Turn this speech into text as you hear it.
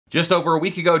Just over a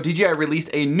week ago, DJI released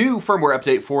a new firmware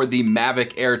update for the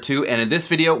Mavic Air 2, and in this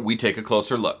video, we take a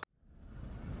closer look.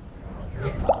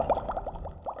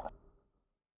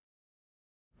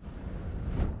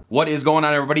 What is going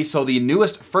on, everybody? So the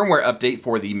newest firmware update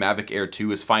for the Mavic Air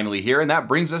 2 is finally here, and that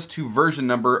brings us to version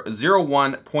number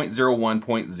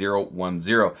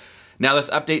 01.01.010. Now, this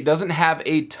update doesn't have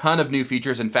a ton of new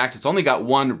features. In fact, it's only got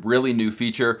one really new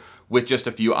feature with just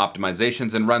a few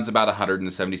optimizations and runs about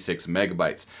 176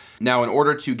 megabytes. Now, in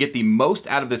order to get the most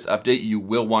out of this update, you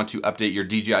will want to update your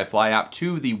DJI Fly app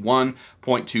to the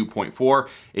 1.2.4.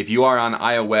 If you are on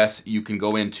iOS, you can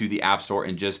go into the App Store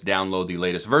and just download the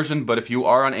latest version. But if you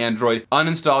are on Android,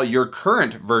 uninstall your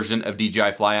current version of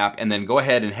DJI Fly app and then go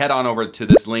ahead and head on over to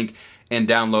this link and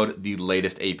download the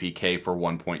latest APK for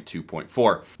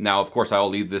 1.2.4. Now, of course, I will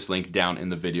leave this link down in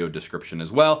the video description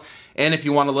as well. And if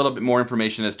you want a little bit more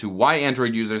information as to why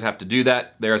Android users have to do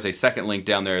that, there's a second link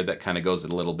down there that kind of goes a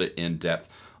little bit in depth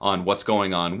on what's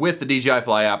going on with the DJI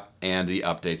Fly app and the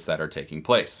updates that are taking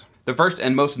place. The first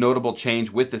and most notable change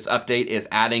with this update is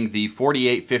adding the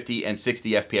 48, 50, and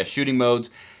 60 FPS shooting modes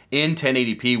in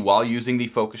 1080p while using the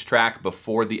FocusTrack.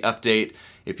 Before the update,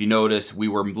 if you notice, we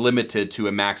were limited to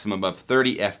a maximum of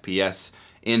 30 FPS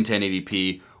in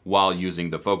 1080p while using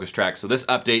the FocusTrack. So this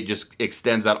update just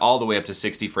extends that all the way up to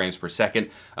 60 frames per second,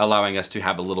 allowing us to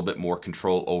have a little bit more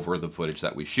control over the footage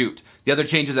that we shoot. The other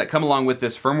changes that come along with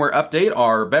this firmware update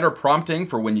are better prompting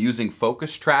for when using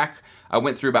FocusTrack. I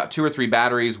went through about 2 or 3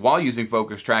 batteries while using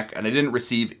FocusTrack, and I didn't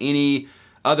receive any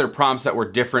other prompts that were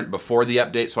different before the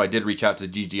update, so I did reach out to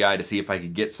DJI to see if I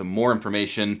could get some more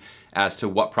information as to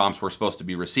what prompts we're supposed to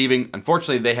be receiving.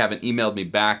 Unfortunately, they haven't emailed me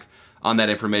back on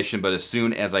that information, but as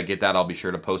soon as I get that, I'll be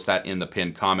sure to post that in the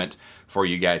pinned comment for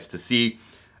you guys to see.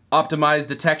 Optimized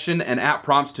detection and app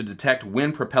prompts to detect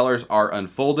when propellers are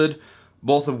unfolded,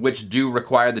 both of which do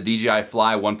require the DJI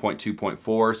Fly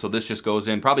 1.2.4. So this just goes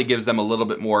in, probably gives them a little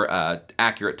bit more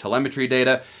accurate telemetry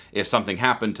data. If something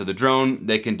happened to the drone,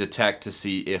 they can detect to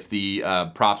see if the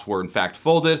props were in fact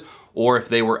folded or if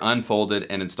they were unfolded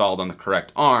and installed on the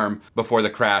correct arm before the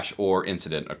crash or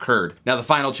incident occurred. Now, the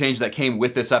final change that came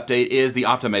with this update is the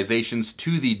optimizations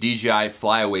to the DJI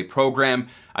Flyaway program.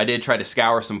 I did try to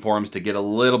scour some forums to get a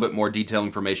little bit more detailed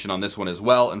information on this one as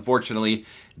well. Unfortunately,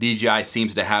 DJI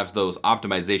seems to have those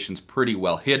optimizations pretty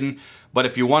well hidden. But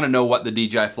if you want to know what the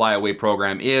DJI Flyaway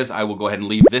program is, I will go ahead and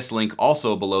leave this link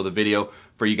also below the video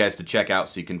for you guys to check out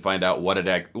so you can find out what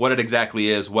it exactly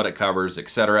is, what it covers,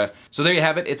 etc. So there you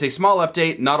have it. It's a small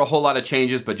update, not a whole lot of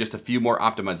changes, but just a few more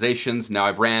optimizations. Now,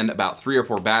 I've ran about 3 or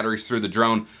 4 batteries through the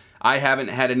drone. I haven't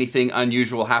had anything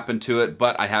unusual happen to it,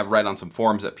 but I have read on some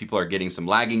forums that people are getting some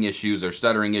lagging issues or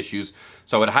stuttering issues.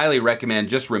 So I would highly recommend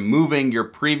just removing your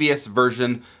previous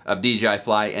version of DJI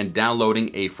Fly and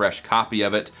downloading a fresh copy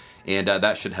of it, and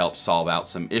that should help solve out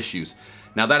some issues.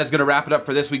 Now, that is going to wrap it up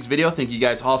for this week's video. Thank you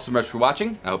guys all so much for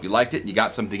watching. I hope you liked it and you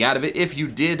got something out of it. If you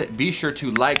did, be sure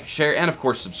to like, share, and of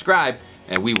course subscribe,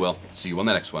 and we will see you on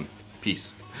the next one.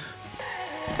 Peace.